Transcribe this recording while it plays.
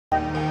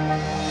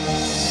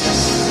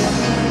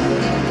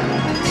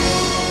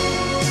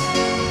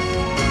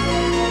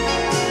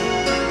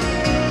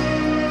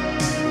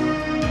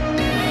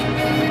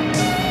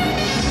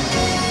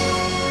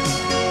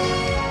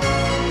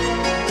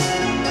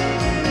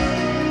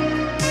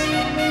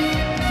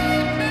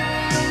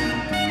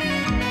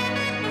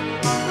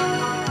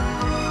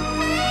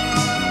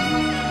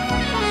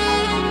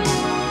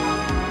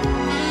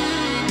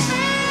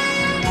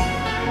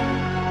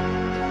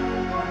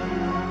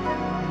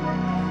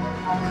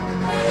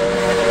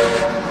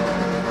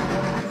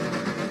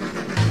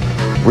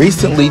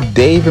Recently,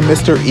 Dave and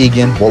Mr.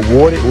 Egan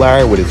rewarded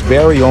Larry with his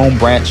very own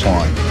branch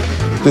line.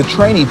 The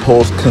train he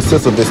pulls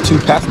consists of his 2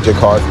 passenger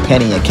cars,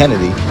 Penny and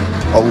Kennedy,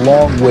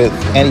 along with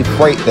any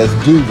freight that's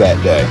due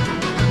that day,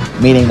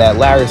 meaning that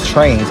Larry's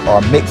trains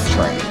are mixed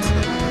trains.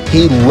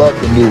 He loved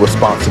the new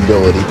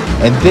responsibility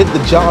and did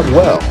the job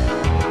well,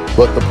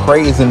 but the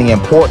praise and the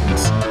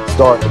importance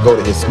started to go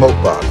to his smoke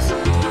box.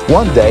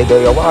 One day,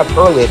 they arrived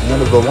early at the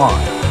end of the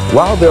line.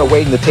 While they were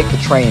waiting to take the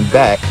train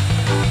back,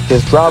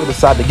 his driver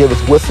decided to give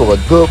his whistle a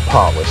good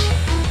polish.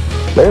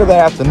 Later that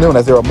afternoon,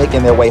 as they were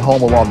making their way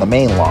home along the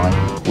main line,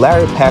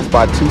 Larry passed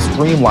by 2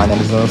 Streamline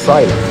Engines in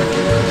sight.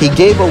 He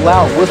gave a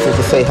loud whistle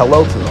to say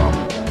hello to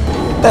them.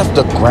 "That's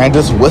the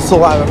grandest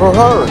whistle I've ever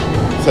heard,"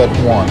 said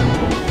one.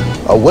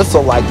 "A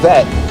whistle like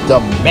that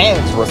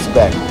demands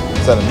respect,"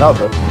 said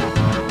another.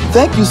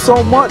 "Thank you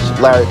so much,"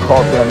 Larry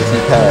called to them as he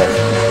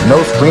passed.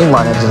 No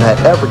Streamline Engine had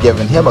ever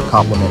given him a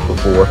compliment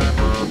before.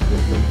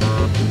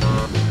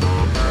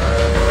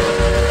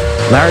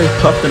 Larry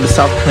puffed into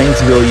South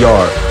Plainsville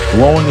Yard,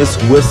 blowing his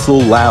whistle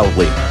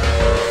loudly.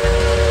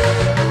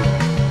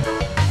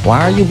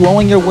 "Why are you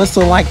blowing your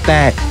whistle like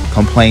that?"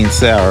 complained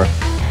Sarah.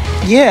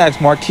 "Yeah," asked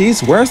Marquis,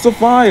 "where's the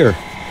fire?"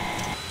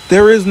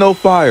 "There is no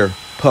fire,"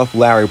 puffed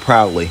Larry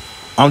proudly.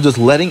 "I'm just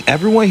letting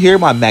everyone hear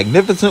my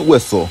magnificent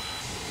whistle."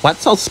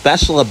 "What's so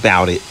special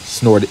about it?"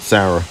 snorted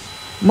Sarah.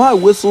 "My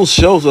whistle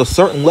shows a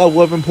certain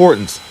level of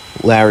importance,"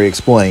 Larry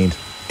explained.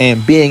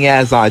 "And being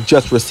as I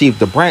just received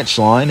the branch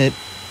line, it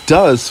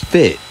does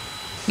fit."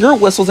 "Your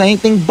whistle's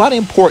anything but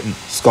important,"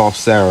 scoffed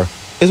Sarah.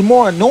 "It's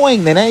more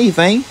annoying than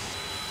anything."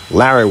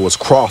 Larry was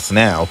cross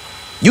now.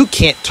 "You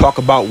can't talk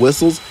about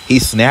whistles," he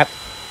snapped.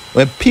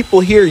 "When people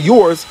hear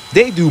yours,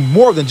 they do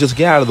more than just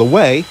get out of the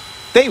way.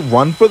 They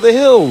run for the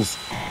hills."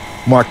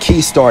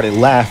 Marquis started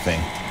laughing.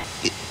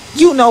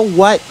 "You know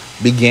what?"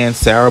 began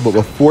Sarah, but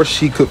before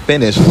she could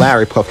finish,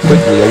 Larry puffed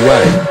quickly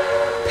away.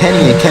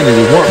 Penny and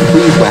Kennedy weren't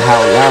pleased by how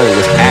Larry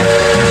was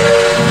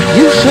acting.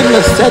 "You shouldn't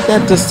have said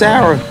that to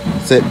Sarah,"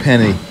 said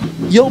Penny.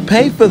 "You'll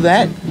pay for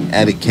that,"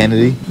 added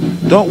Kennedy.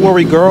 "Don't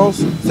worry,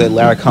 girls," said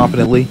Larry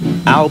confidently.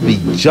 "I'll be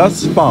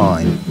just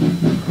fine."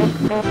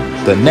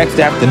 The next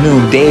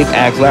afternoon, Dave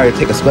asked Larry to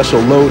take a special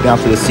load down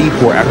to the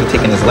seaport after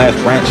taking his last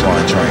branch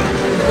line train.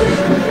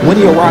 When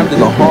he arrived in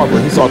the harbor,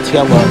 he saw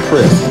Taylor and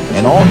Chris,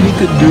 and all he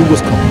could do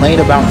was complain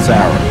about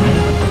Sarah.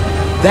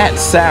 "That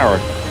Sarah,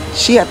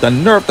 she had the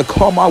nerve to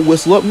call my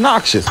whistle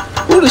obnoxious.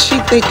 Who does she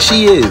think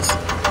she is?"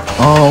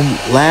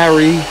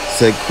 Larry,"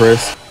 said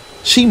Chris.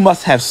 "She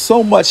must have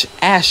so much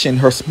ash in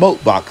her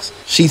smoke box.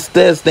 She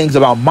says things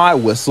about my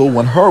whistle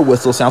when her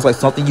whistle sounds like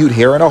something you'd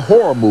hear in a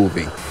horror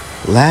movie."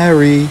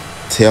 "Larry,"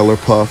 Taylor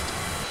puffed.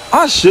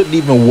 "I shouldn't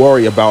even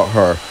worry about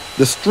her.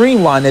 The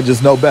Streamline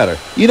Engines know better.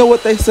 You know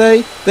what they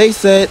say? They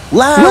said,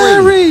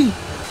 Larry!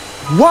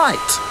 What?"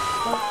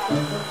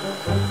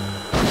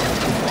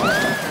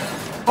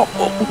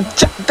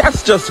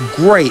 That's just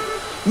great.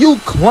 You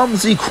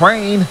clumsy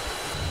crane."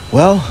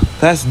 "Well,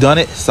 that's done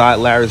it," sighed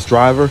Larry's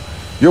driver.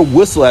 "Your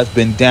whistle has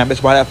been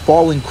damaged by that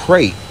falling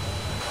crate."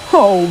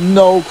 "Oh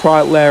no,"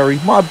 cried Larry.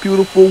 "My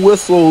beautiful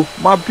whistle,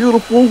 my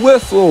beautiful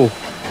whistle."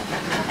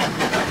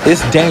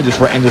 It's dangerous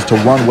for engines to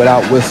run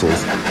without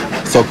whistles,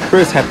 so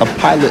Chris had to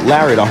pilot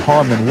Larry to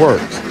Harmon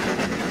Works.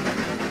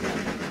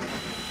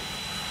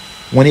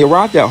 When he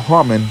arrived at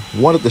Harmon,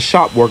 one of the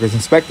shop workers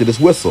inspected his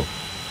whistle.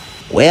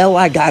 "Well,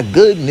 I got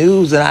good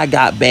news and I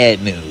got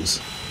bad news."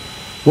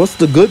 "What's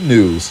the good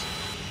news?"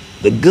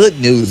 "The good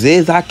news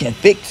is I can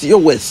fix your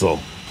whistle."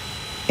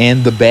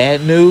 "And the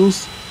bad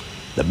news?"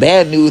 "The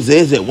bad news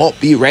is it won't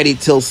be ready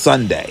till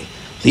Sunday,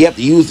 so you have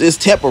to use this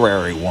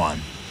temporary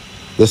one."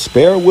 The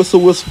spare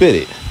whistle was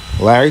fitted.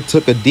 Larry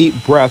took a deep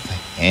breath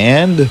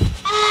and...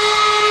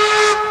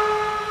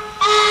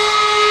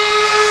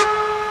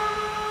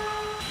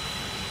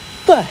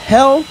 "The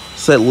hell?"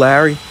 said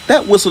Larry.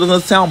 "That whistle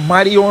doesn't sound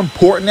mighty or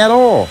important at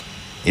all."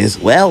 It's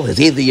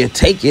either you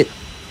take it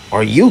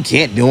or you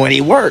can't do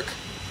any work,"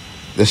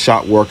 the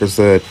shop worker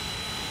said.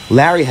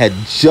 Larry had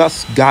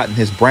just gotten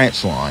his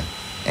branch line,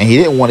 and he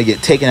didn't want to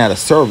get taken out of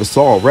service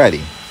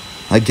already.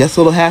 "I guess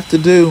it'll have to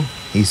do,"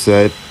 he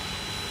said.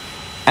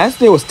 As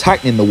they was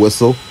tightening the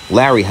whistle,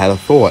 Larry had a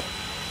thought.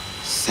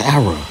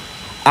 Sarah.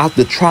 I have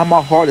to try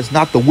my hardest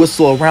not to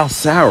whistle around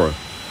Sarah.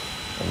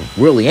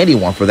 Or really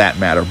anyone for that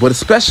matter, but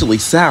especially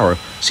Sarah.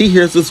 She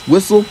hears this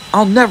whistle,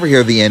 I'll never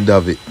hear the end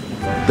of it.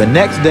 The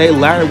next day,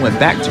 Larry went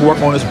back to work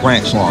on his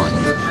branch line.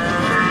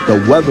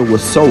 The weather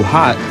was so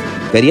hot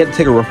that he had to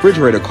take a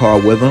refrigerator car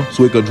with him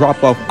so he could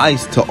drop off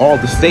ice to all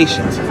the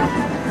stations.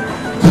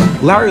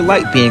 Larry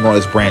liked being on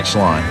his branch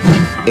line.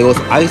 It was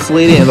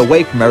isolated and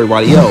away from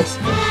everybody else,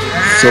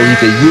 so he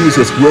could use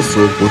his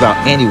whistle without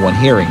anyone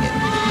hearing it.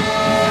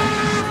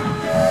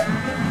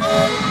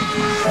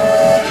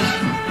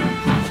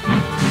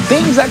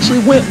 Things actually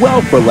went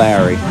well for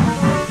Larry.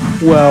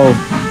 Well,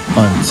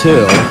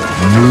 until...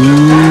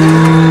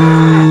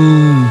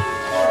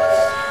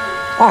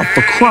 Oh,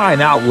 for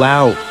crying out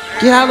loud.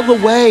 Get out of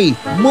the way.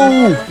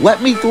 Move.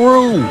 Let me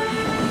through.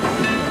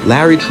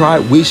 Larry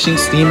tried wheeshing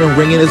steam and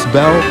ringing his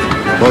bell,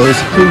 while his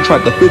crew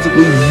tried to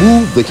physically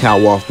move the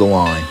cow off the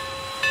line.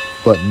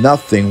 But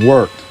nothing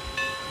worked.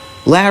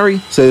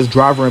 "Larry," said his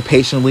driver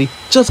impatiently,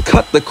 "just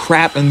cut the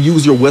crap and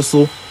use your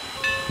whistle."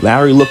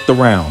 Larry looked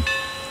around.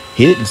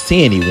 He didn't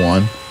see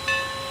anyone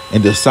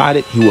and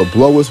decided he would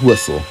blow his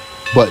whistle.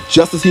 But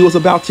just as he was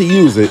about to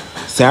use it,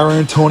 Sarah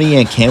and Toni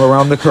Ann came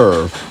around the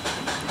curve.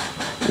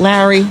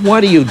 "Larry,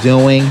 what are you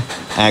doing?"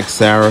 asked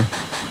Sarah.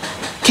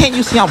 "Can't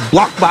you see I'm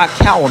blocked by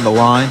a cow on the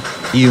line?"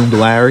 fumed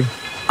Larry.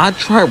 "I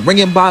tried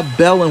ringing my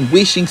bell and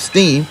wheeshing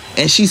steam,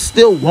 and she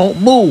still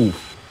won't move."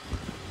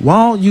 "Why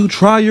don't you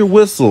try your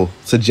whistle?"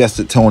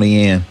 suggested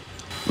Toni Ann.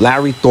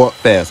 Larry thought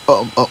fast.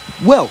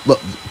 Well, look,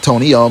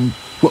 Toni,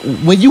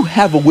 when you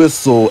have a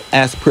whistle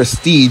as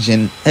prestige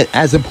and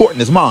as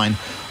important as mine,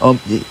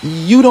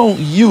 you don't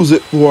use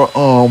it for,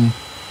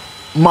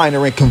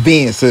 minor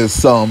inconveniences,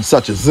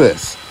 such as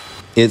this."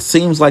 "It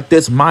seems like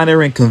this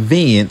minor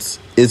inconvenience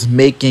is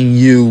making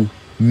you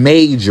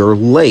major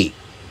late,"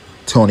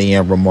 Toni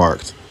Ann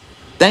remarked.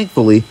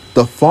 Thankfully,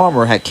 the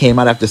farmer had came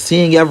out after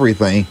seeing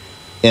everything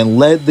and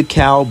led the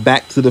cow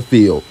back to the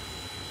field.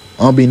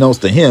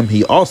 Unbeknownst to him,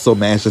 he also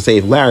managed to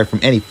save Larry from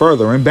any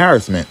further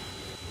embarrassment.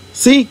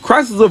 "See,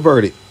 crisis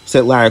averted,"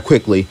 said Larry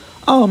quickly.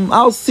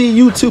 I'll see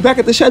you two back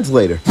at the sheds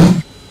later."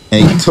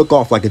 And he took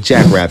off like a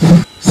jackrabbit.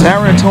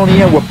 Sarah and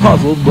Toni Ann were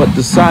puzzled, but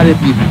decided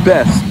it'd be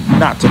best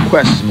not to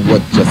question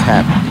what just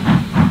happened.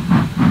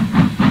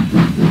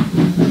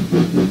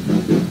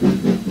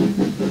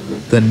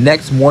 The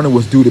next morning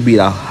was due to be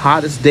the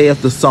hottest day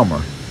of the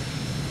summer.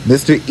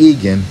 Mr.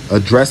 Egan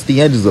addressed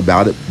the engines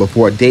about it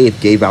before Dave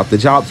gave out the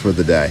jobs for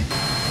the day.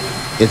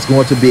 "It's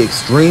going to be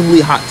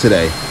extremely hot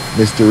today,"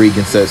 Mr.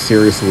 Egan said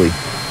seriously.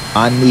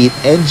 "I need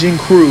engine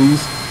crews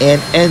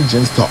and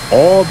engines to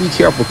all be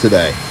careful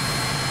today.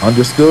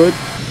 Understood?"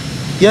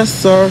 "Yes,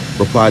 sir,"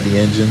 replied the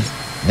engines.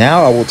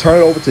 "Now I will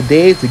turn it over to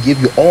Dave to give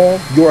you all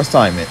your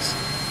assignments."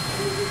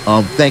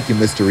 Thank you,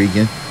 Mr.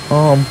 Egan.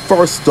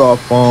 First off,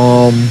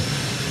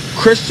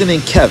 Christian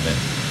and Kevin,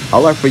 I'd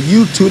like for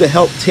you two to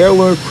help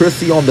Taylor and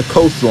Kryssy on the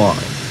coastline.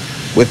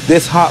 With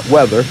this hot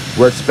weather,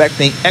 we're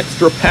expecting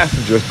extra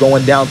passengers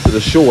going down to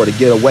the shore to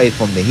get away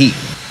from the heat.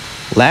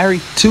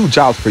 Larry, 2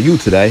 jobs for you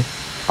today.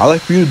 I'd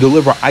like for you to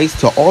deliver ice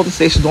to all the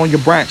stations on your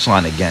branch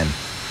line again.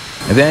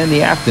 And then in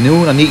the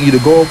afternoon, I need you to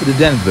go over to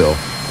Denville.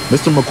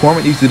 Mr.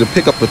 McCormick needs you to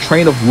pick up a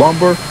train of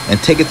lumber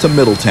and take it to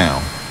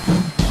Middletown.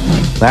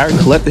 Larry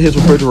collected his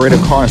refrigerator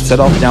car and set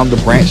off down the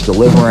branch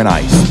delivering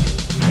ice.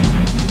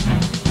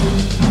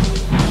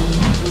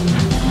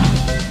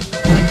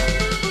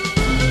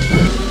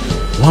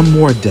 "One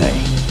more day,"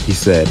 he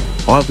said.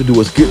 "All I have to do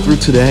is get through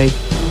today,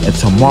 and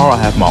tomorrow I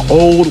have my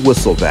old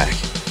whistle back."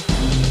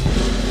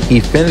 He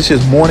finished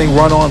his morning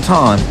run on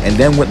time and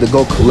then went to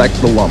go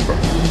collect the lumber.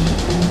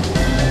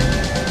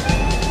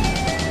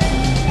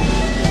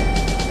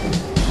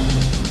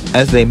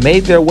 As they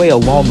made their way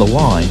along the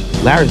line,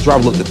 Larry's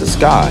driver looked at the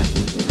sky.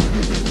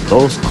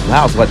 "Those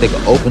clouds look like they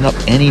could open up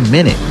any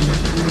minute,"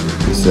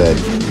 he said.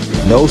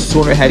 No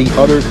sooner had he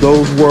uttered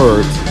those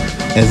words,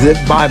 as if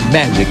by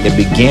magic, it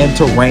began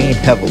to rain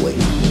heavily.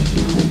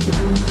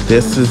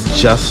 "This is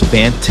just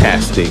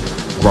fantastic,"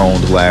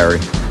 groaned Larry.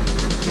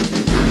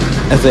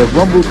 As they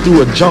rumbled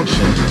through a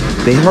junction,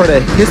 they heard a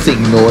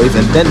hissing noise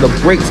and then the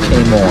brakes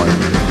came on.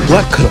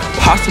 "What could have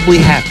possibly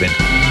happened?"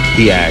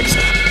 he asked.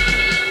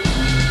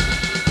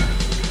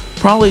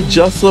 "Probably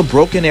just a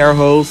broken air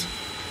hose,"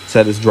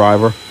 said his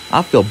driver.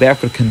 "I feel bad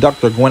for the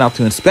conductor going out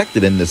to inspect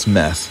it in this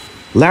mess."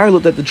 Larry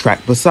looked at the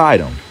track beside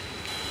him.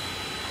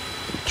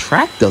 "The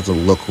track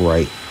doesn't look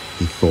right,"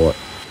 he thought.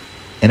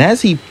 And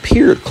as he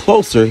peered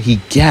closer, he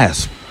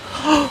gasped.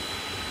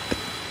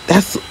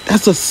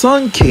 That's a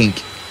sun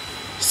kink.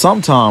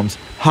 Sometimes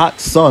hot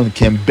sun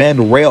can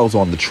bend rails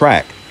on the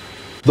track.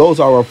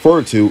 Those are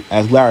referred to,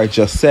 as Larry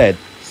just said,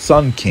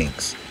 sun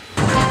kinks.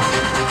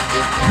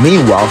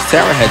 Meanwhile,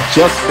 Sarah had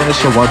just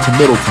finished a run to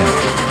Middletown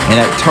and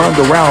had turned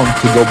around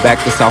to go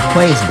back to South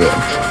Plainsville.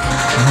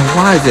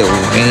 "Why is it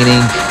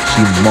raining?"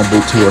 she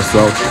mumbled to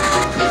herself.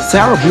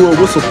 Sarah blew a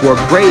whistle for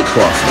a grade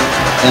crossing,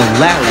 and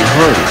Larry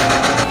heard it.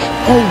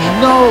 "Oh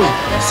no!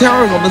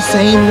 Sarah's on the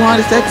same line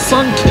as that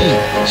sun king.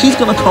 She's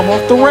gonna come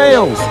off the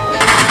rails."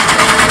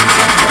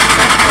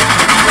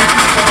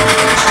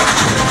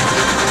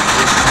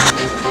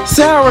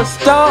 "Sarah,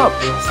 stop!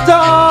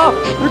 Stop!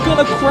 You're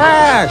gonna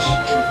crash!"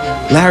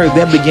 Larry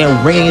then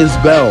began ringing his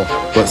bell,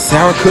 but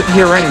Sarah couldn't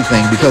hear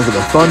anything because of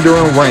the thunder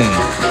and rain.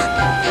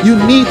 "You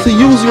need to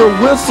use your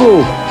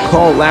whistle,"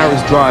 called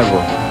Larry's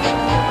driver.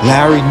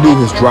 Larry knew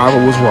his driver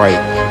was right.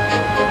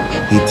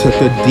 He took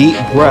a deep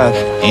breath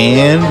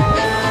and...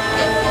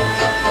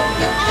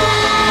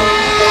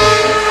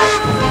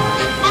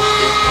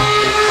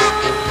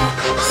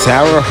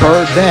 Sarah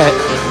heard that.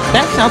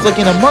 "That sounds like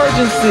an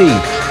emergency."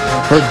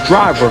 Her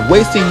driver,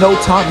 wasting no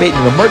time, made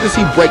an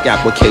emergency brake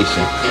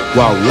application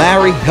while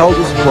Larry held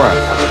his breath.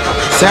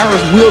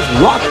 Sarah's wheels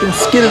rocked and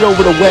skidded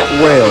over the wet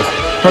rails.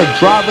 Her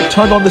driver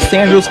turned on the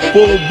sand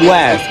full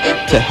blast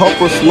to help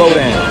her slow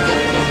down.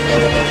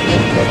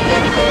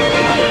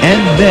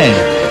 And Then,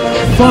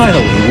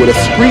 finally, with a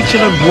screech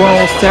and a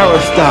groan, Sarah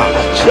stopped,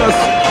 just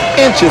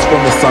inches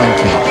from the Sun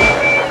King.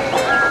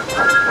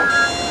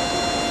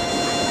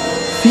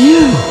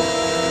 Phew,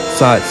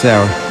 sighed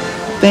Sarah.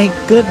 Thank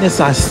goodness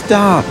I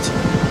stopped.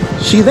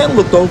 She then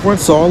looked over and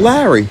saw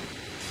Larry.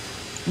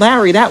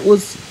 Larry, that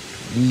was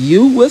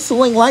you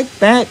whistling like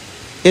that?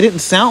 It didn't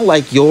sound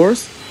like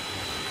yours.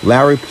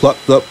 Larry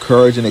plucked up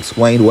courage and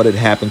explained what had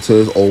happened to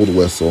his old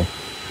whistle.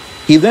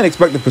 He then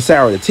expected for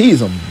Sarah to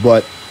tease him,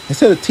 but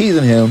instead of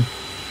teasing him,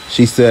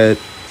 she said,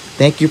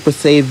 "Thank you for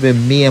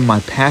saving me and my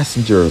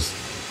passengers."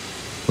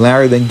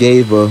 Larry then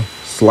gave a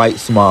slight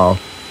smile.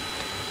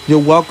 "You're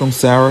welcome,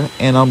 Sarah,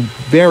 and I'm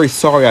very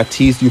sorry I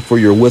teased you for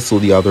your whistle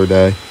the other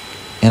day."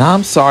 "And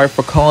I'm sorry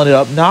for calling it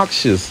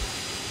obnoxious,"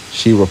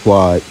 she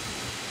replied.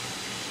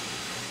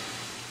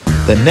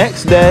 The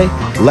next day,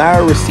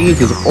 Larry received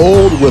his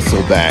old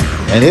whistle back,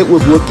 and it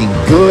was looking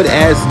good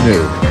as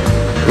new.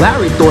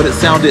 Larry thought it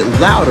sounded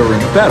louder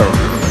and better,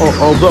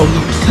 although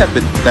he kept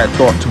that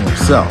thought to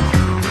himself.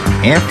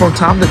 And from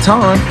time to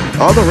time,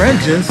 other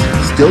engines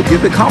still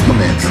give it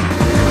compliments.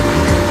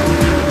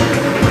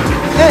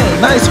 "Hey,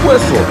 nice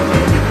whistle."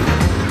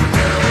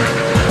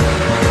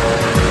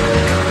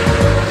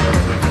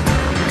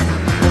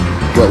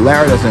 But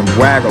Larry doesn't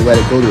brag or let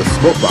it go to his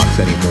smoke box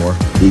anymore,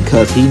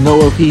 because he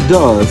knows if he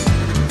does,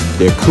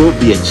 there could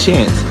be a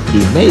chance he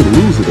may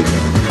lose it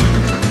again.